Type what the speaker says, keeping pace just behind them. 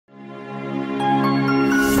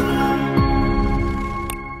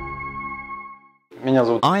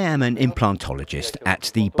I am an implantologist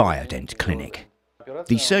at the Biodent Clinic.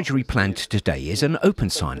 The surgery planned today is an open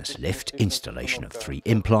sinus lift, installation of 3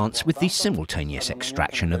 implants with the simultaneous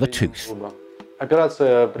extraction of a tooth.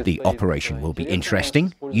 The operation will be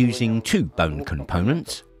interesting, using 2 bone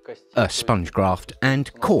components, a sponge graft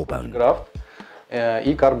and CoreBone.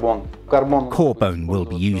 CoreBone will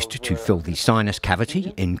be used to fill the sinus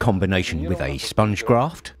cavity in combination with a sponge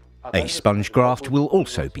graft. A sponge graft will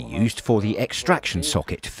also be used for the extraction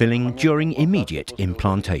socket filling during immediate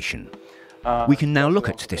implantation. We can now look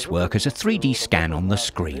at this work as a 3D scan on the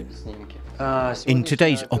screen. In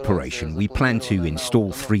today's operation, we plan to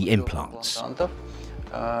install 3 implants.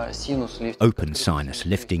 Open sinus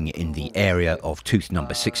lifting in the area of tooth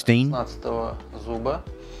number 16,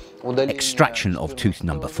 extraction of tooth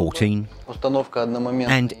number 14,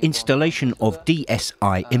 and installation of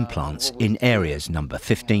DSI implants in areas number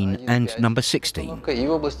 15 and number 16.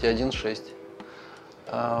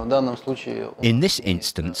 In this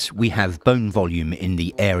instance, we have bone volume in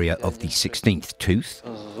the area of the 16th tooth.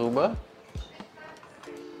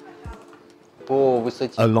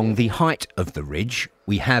 Along the height of the ridge,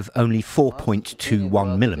 we have only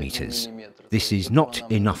 4.21 millimeters. This is not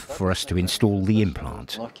enough for us to install the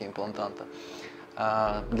implant.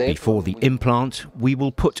 Before the implant, we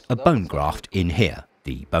will put a bone graft in here.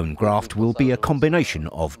 The bone graft will be a combination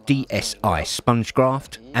of DSI Sponge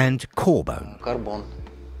Graft and CoreBone.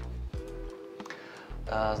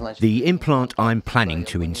 The implant I'm planning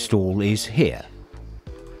to install is here,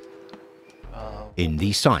 in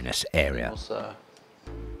the sinus area.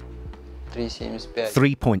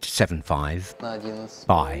 3.75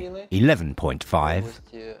 by 11.5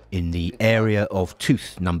 in the area of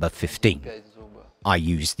tooth number 15. I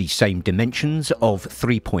use the same dimensions of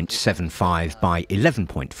 3.75 by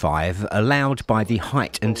 11.5 allowed by the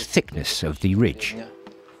height and thickness of the ridge.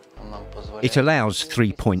 It allows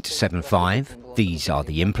 3.75. These are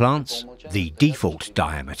the implants. The default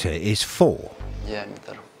diameter is 4.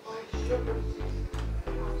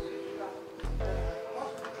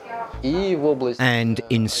 And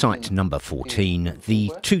in site number 14,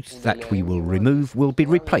 the tooth that we will remove will be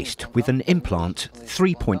replaced with an implant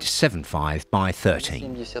 3.75 by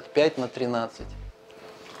 13.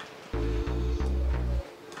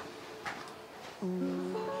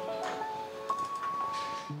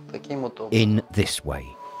 In this way.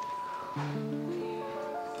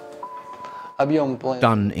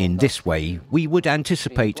 Done in this way, we would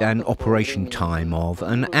anticipate an operation time of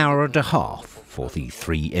an hour and a half for the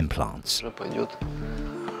 3 implants.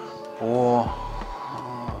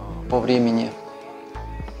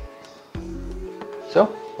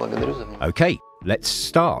 Okay, let's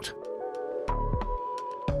start.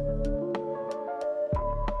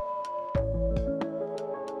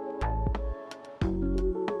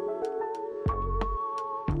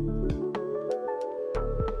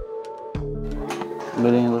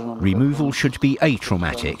 Removal should be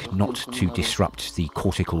atraumatic, not to disrupt the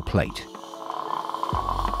cortical plate.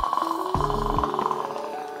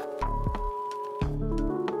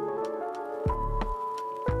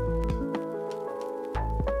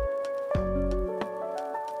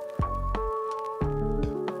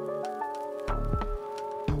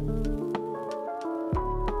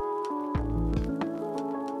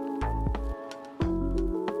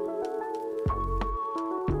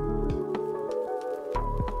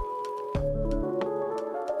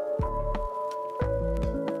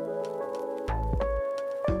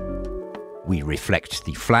 We reflect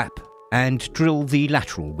the flap and drill the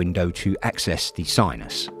lateral window to access the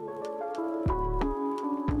sinus.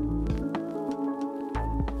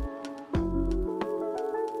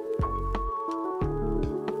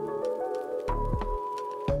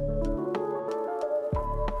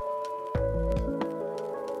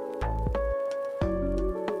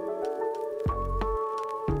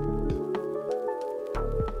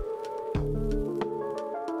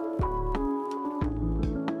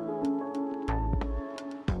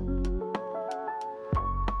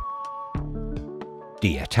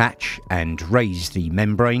 Deattach and raise the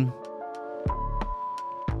membrane.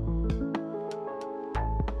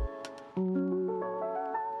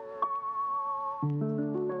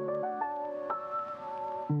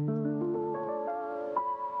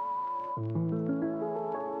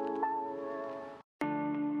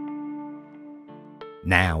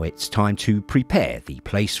 Now it's time to prepare the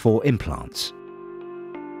place for implants.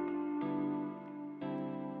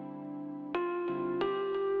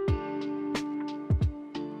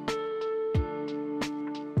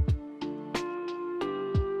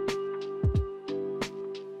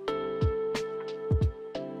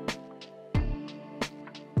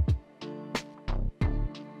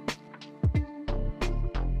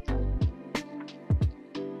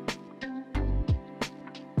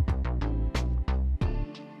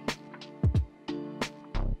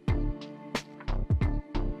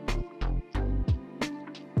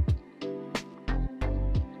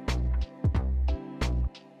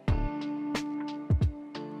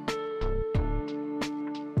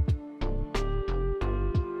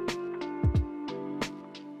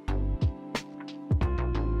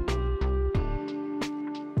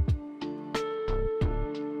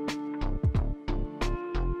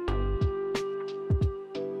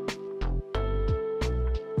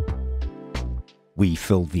 We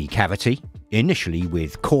fill the cavity, initially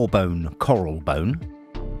with CoreBone coral bone,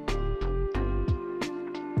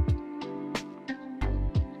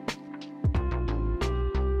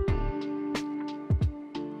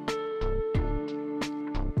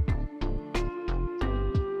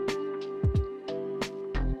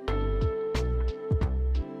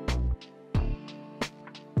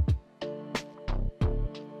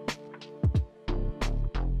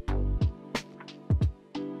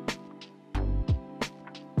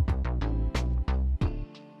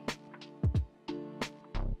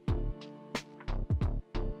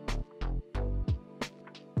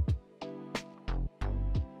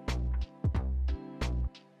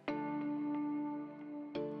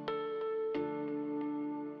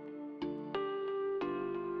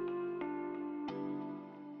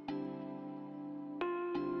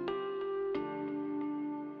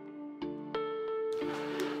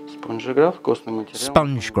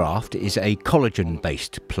 Sponge graft is a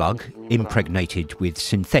collagen-based plug impregnated with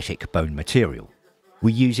synthetic bone material.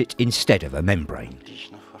 We use it instead of a membrane.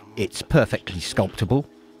 It's perfectly sculptable,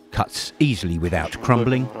 cuts easily without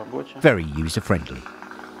crumbling, very user-friendly.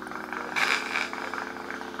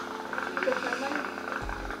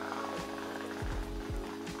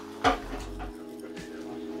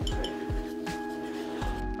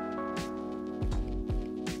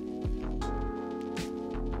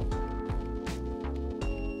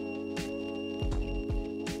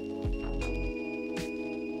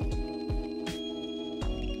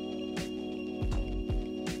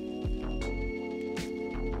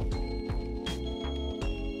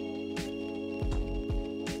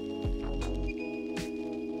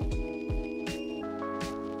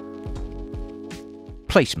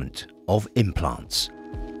 Placement of implants.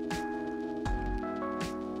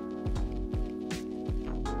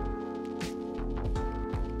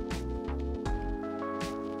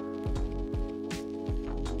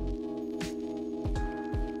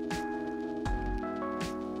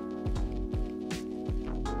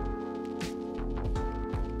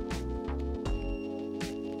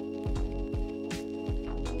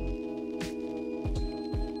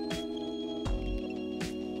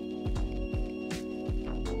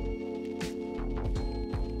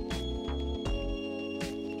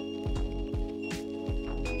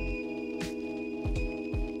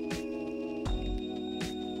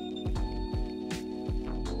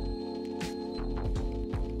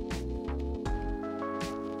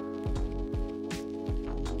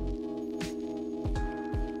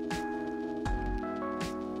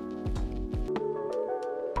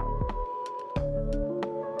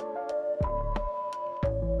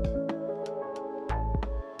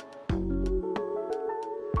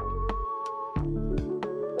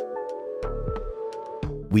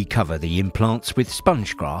 We cover the implants with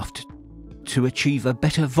sponge graft to achieve a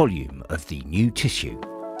better volume of the new tissue.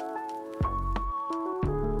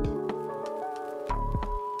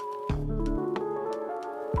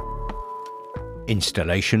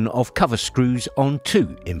 Installation of cover screws on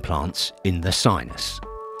 2 implants in the sinus.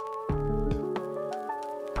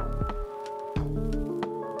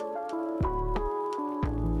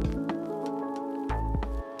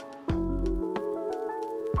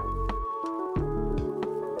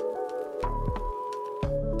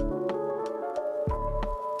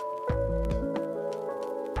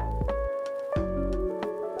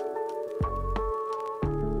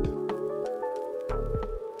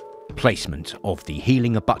 Placement of the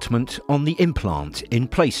healing abutment on the implant in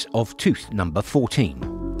place of tooth number 14.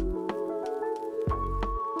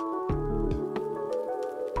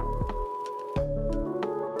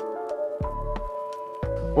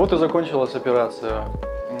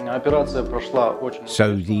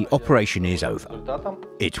 So the operation is over.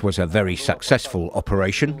 It was a very successful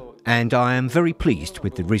operation and I am very pleased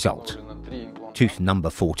with the result. Tooth number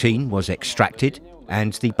 14 was extracted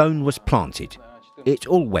and the bone was planted. It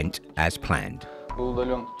all went as planned.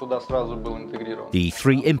 The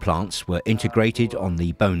 3 implants were integrated on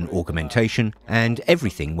the bone augmentation and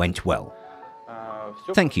everything went well.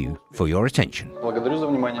 Thank you for your attention.